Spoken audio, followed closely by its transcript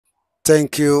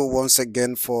Thank you once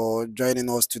again for joining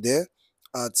us today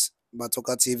at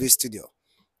Batoka TV studio.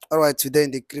 All right, today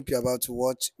in the clip you're about to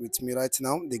watch with me right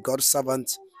now, the God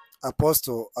servant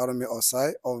Apostle Arome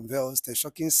Osayi unveils the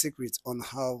shocking secret on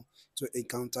how to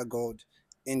encounter God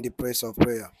in the place of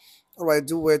prayer. All right,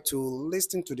 do well to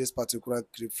listen to this particular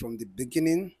clip from the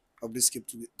beginning of this clip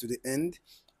to the end.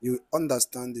 You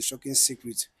understand the shocking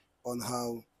secret on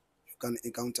how you can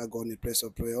encounter God in the place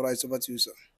of prayer. All right, over to you,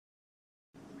 sir.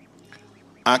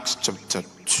 Acts chapter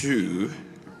 2.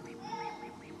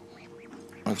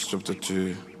 Acts chapter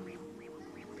 2.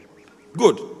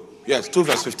 Good. Yes, 2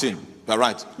 verse 15. You're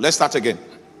right. Let's start again.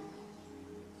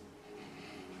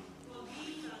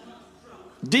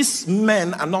 These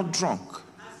men are not drunk,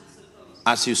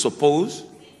 as you suppose.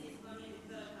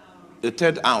 The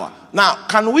third hour. Now,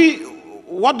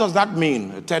 what does that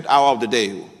mean, the third hour of the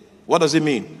day? What does it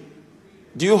mean?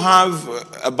 Do you have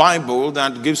a Bible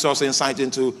that gives us insight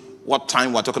into what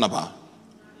time we're talking about?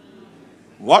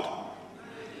 What?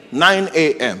 9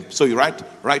 a.m. So you write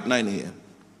 9 a.m.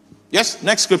 Yes,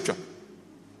 next scripture.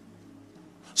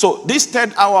 So this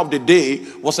third hour of the day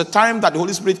was a time that the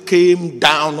Holy Spirit came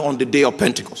down on the day of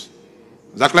Pentecost.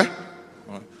 Is that clear?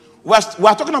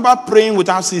 We're talking about praying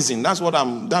without ceasing. That's where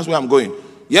I'm going.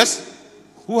 Yes?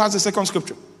 Who has the second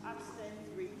scripture?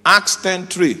 Acts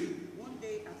 10:3. One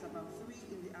day at about 3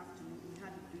 in the afternoon, he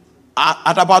had a vision.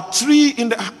 At about 3 in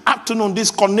the afternoon, this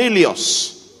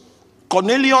Cornelius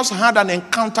had an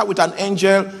encounter with an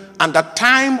angel, and the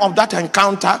time of that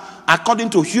encounter,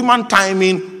 according to human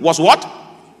timing, was what?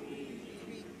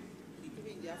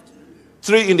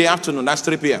 3 in the afternoon. That's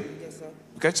 3 p.m. Yes, sir.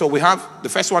 Okay, so we have the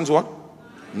first one's what?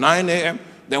 9 a.m.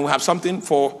 Then we have something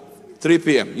for 3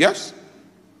 p.m. Yes?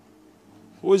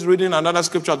 Who is reading another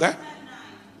scripture there?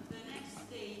 The next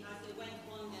day, as they went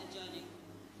on their journey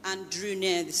and drew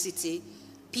near the city,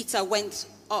 Peter went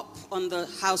up on the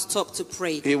housetop to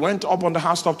pray. He went up on the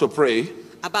housetop to pray.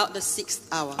 About the 6th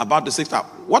hour. About the 6th hour.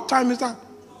 What time is that?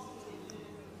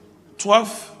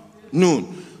 12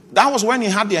 noon. That was when he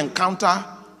had the encounter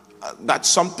that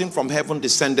something from heaven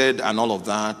descended and all of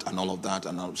that and all of that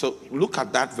and all. So look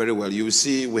at that very well. You will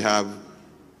see we have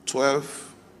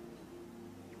 12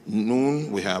 noon,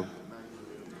 we have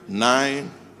 9,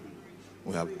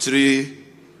 we have 3.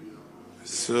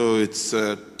 So it's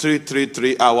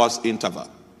 3 hours interval.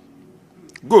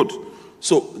 Good.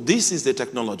 So this is the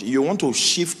technology. You want to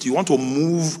shift, you want to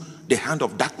move the hand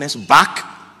of darkness back.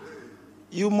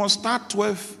 You must start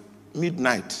 12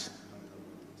 midnight.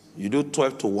 You do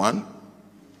 12 to 1.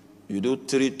 You do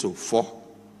 3 to 4.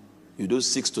 You do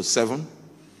 6 to 7.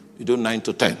 You do 9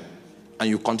 to 10. And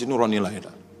you continue running like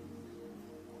that.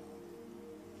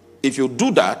 If you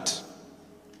do that,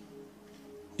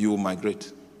 you will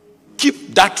migrate.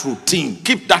 Keep that routine.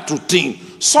 Keep that routine.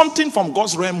 Something from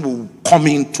God's realm will come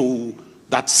into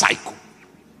that cycle.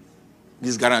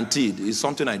 It's guaranteed. It's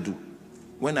something I do.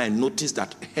 When I notice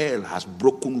that hell has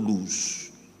broken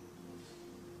loose,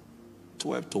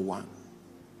 12 to 1.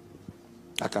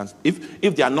 I can,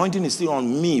 if the anointing is still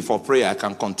on me for prayer, I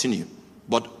can continue.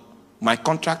 But my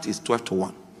contract is 12 to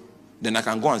 1. Then I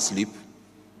can go and sleep.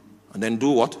 And then do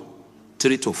what?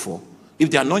 3 to 4. If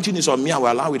the anointing is on me, I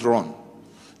will allow it run.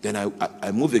 Then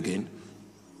I move again.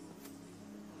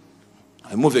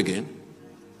 I move again.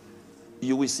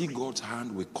 You will see God's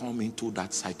hand will come into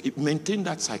that cycle. Maintain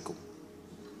that cycle.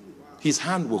 His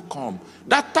hand will come.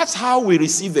 That's how we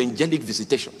receive angelic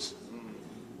visitations.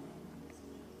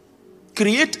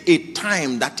 Create a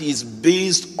time that is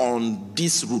based on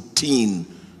this routine,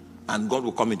 and God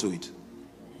will come into it.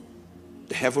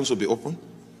 The heavens will be open.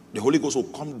 The Holy Ghost will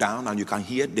come down, and you can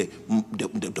hear the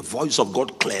voice of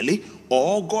God clearly,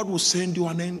 or God will send you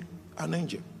an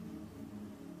angel.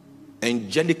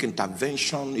 Angelic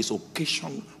intervention is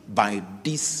occasioned by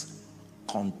this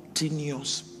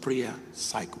continuous prayer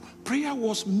cycle. Prayer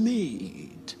was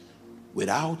made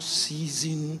without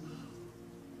ceasing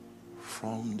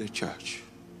from the church.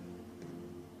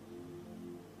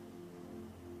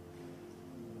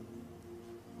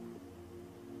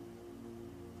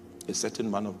 A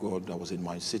certain man of God that was in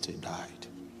my city died.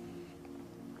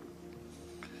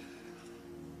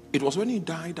 It was when he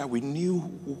died that we knew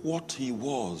what he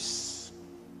was.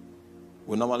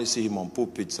 We normally see him on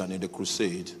pulpits and in the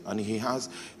crusade, and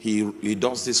he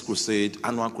does this crusade,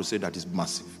 annual crusade that is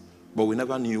massive. But we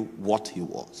never knew what he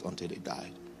was until he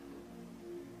died.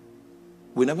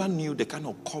 We never knew the kind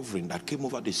of covering that came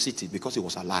over the city because he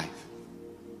was alive.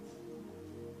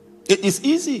 It is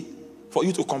easy for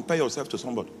you to compare yourself to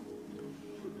somebody,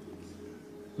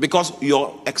 because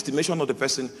your estimation of the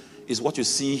person is what you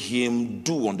see him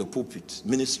do on the pulpit.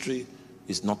 Ministry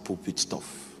is not pulpit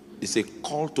stuff. It's a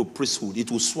call to priesthood.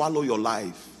 It will swallow your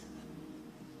life.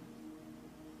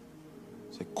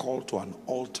 It's a call to an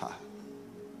altar.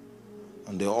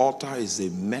 And the altar is a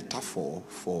metaphor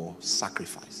for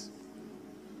sacrifice.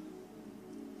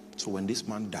 So when this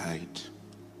man died,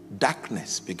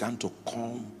 darkness began to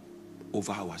come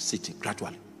over our city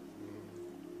gradually.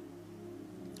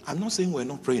 I'm not saying we're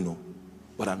not praying, no,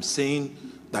 but I'm saying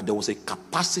that there was a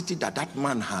capacity that that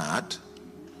man had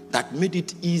that made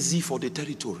it easy for the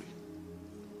territory.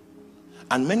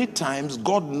 And many times,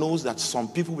 God knows that some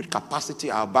people with capacity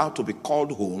are about to be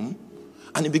called home,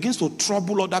 and he begins to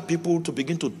trouble other people to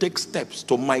begin to take steps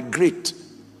to migrate,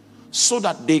 so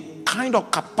that the kind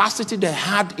of capacity they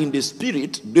had in the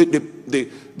spirit,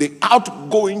 the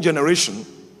outgoing generation,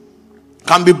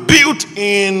 can be built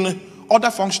in other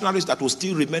functionaries that will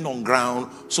still remain on ground,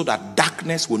 so that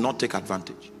darkness will not take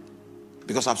advantage.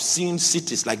 Because I've seen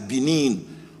cities like Benin,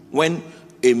 when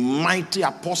a mighty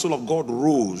apostle of God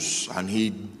rose and he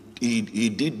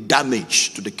did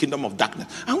damage to the kingdom of darkness.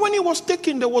 And when he was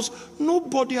taken, there was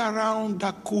nobody around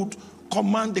that could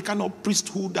command the kind of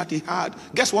priesthood that he had.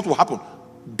 Guess what will happen?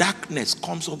 Darkness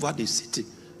comes over the city,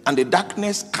 and the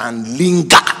darkness can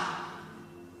linger.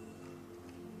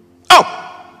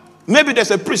 Oh, maybe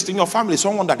there's a priest in your family,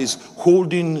 someone that is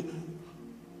holding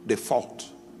the fort.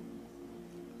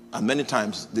 And many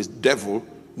times this devil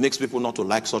makes people not to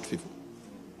like such people.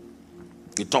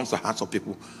 It turns the hearts of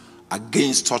people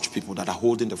against such people that are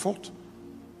holding the fort.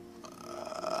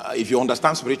 If you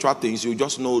understand spiritual things, you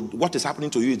just know what is happening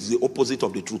to you is the opposite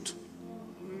of the truth.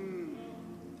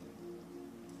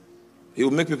 It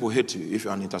will make people hate you if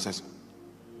you're an intercessor.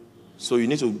 So you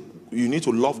need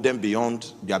to love them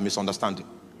beyond their misunderstanding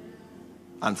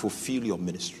and fulfill your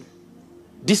ministry.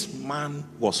 This man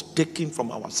was taken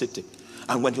from our city.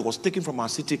 And when he was taken from our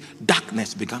city,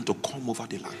 darkness began to come over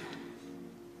the land.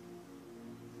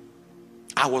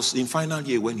 I was in final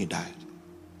year when he died.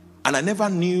 And I never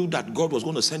knew that God was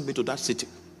going to send me to that city.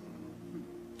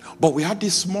 But we had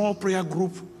this small prayer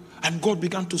group, and God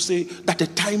began to say that the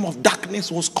time of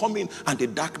darkness was coming, and the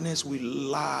darkness will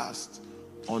last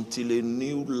until a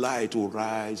new light will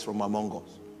rise from among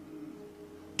us.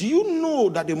 Do you know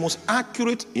that the most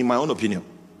accurate, in my own opinion,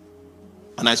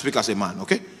 and I speak as a man,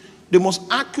 okay? The most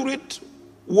accurate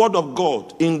word of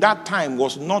God in that time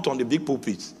was not on the big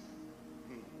pulpits.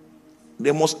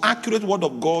 The most accurate word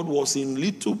of God was in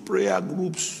little prayer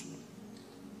groups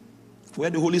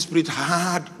where the Holy Spirit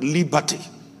had liberty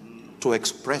to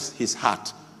express his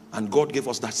heart. And God gave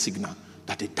us that signal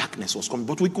that the darkness was coming.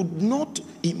 But we could not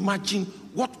imagine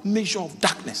what measure of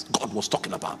darkness God was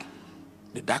talking about.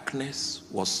 The darkness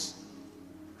was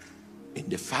in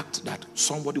the fact that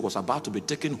somebody was about to be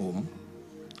taken home,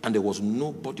 and there was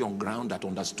nobody on ground that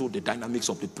understood the dynamics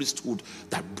of the priesthood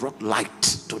that brought light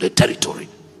to the territory.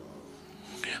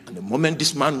 And the moment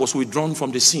this man was withdrawn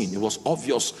from the scene, it was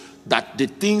obvious that the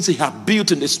things he had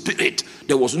built in the spirit,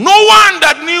 there was no one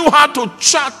that knew how to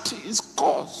chart his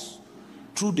course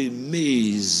through the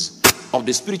maze of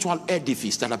the spiritual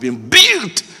edifice that had been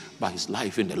built by his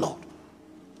life in the Lord.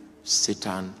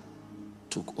 Satan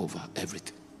took over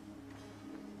everything.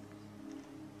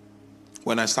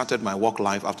 When I started my work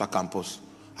life after campus,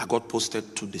 I got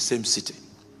posted to the same city.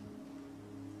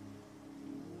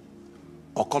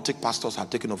 Occultic pastors had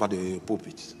taken over the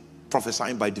pulpit,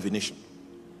 prophesying by divination.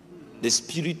 The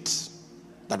spirit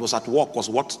that was at work was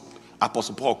what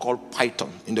Apostle Paul called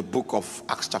Python in the book of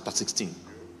Acts chapter 16.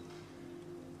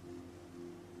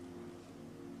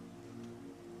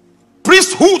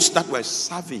 Priesthoods that were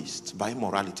serviced by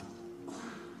immorality.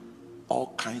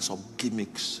 All kinds of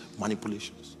gimmicks,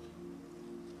 manipulations.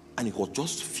 And it was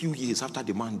just a few years after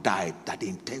the man died that the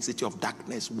intensity of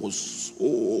darkness was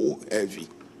so heavy.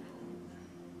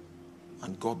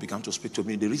 And God began to speak to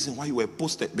me. The reason why you were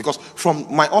posted, because from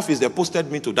my office they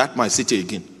posted me to that my city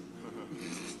again.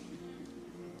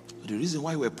 The reason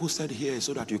why you were posted here is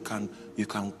so that you can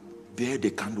bear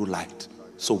the candlelight.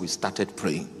 So we started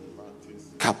praying.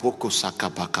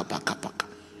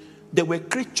 There were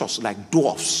creatures like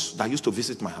dwarfs that used to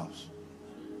visit my house.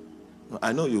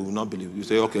 I know you will not believe. You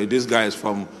say, okay, this guy is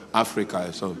from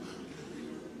Africa. So,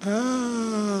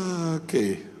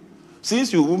 okay.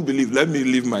 Since you won't believe, let me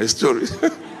leave my story.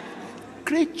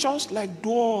 Creatures like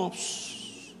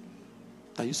dwarfs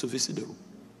that used to visit the room.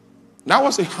 That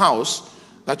was a house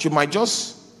that you might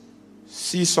just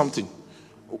see something.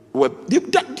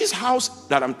 This house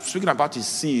that I'm speaking about is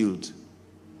sealed.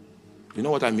 You know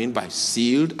what I mean by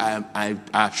sealed? I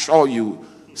assure you,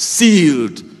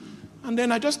 sealed. And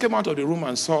then I just came out of the room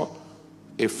and saw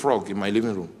a frog in my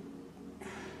living room.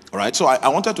 All right, so I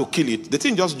wanted to kill it. The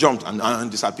thing just jumped and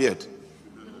disappeared.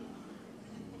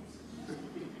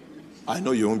 I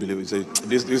know you won't believe it. Say,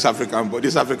 this African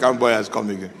boy has come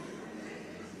again.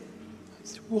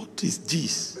 What is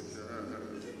this?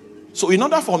 So in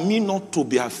order for me not to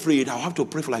be afraid, I'll have to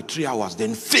pray for like 3 hours.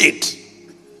 Then faith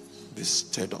be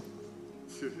stirred up.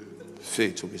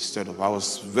 Faith will be stirred up. I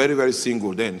was very, very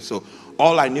single then. So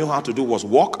all I knew how to do was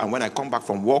walk. And when I come back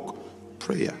from walk,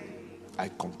 prayer. I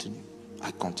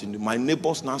continue. My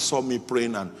neighbors now saw me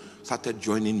praying and started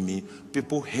joining me.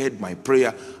 People heard my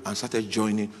prayer and started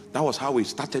joining. That was how we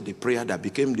started the prayer that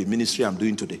became the ministry I'm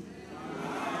doing today.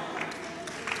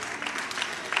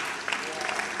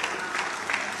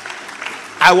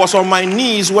 I was on my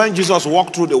knees when Jesus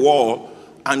walked through the wall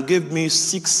and gave me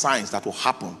 6 signs that will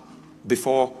happen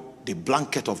before the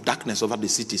blanket of darkness over the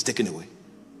city is taken away.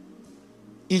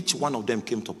 Each one of them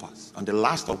came to pass. And the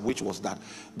last of which was that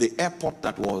the airport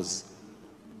that was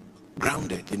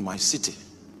grounded in my city,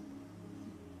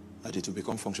 that it will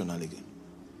become functional again.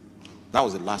 That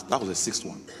was the 6th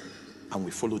one. And we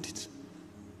followed it.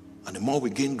 And the more we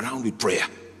gained ground with prayer,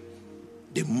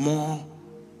 the more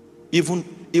even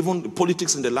the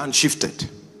politics in the land shifted.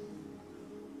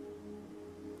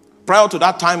 Prior to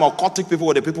that time, occultic people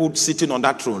were the people sitting on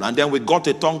that throne. And then we got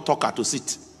a tongue talker to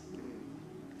sit.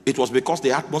 It was because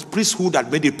the priesthood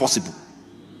that made it possible.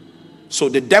 So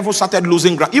the devil started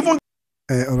losing ground.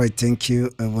 All right, thank you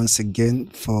once again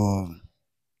for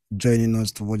joining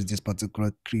us to watch this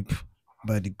particular clip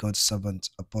by the God servant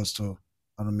Apostle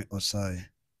Arome Osayi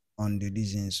on the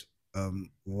reasons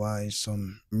why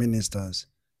some ministers,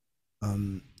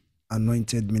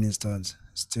 anointed ministers,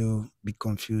 still be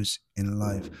confused in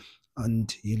life.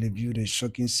 And he revealed a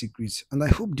shocking secret. And I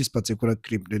hope this particular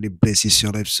clip really blesses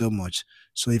your life so much.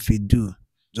 So if you do,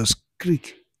 just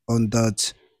click on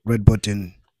that red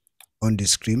button on the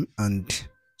screen and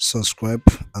subscribe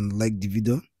and like the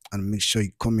video, and make sure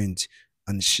you comment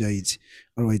and share it.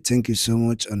 All right, thank you so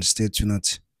much, and stay tuned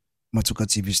at Matuka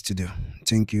TV studio.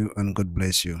 Thank you, and God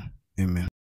bless you. Amen.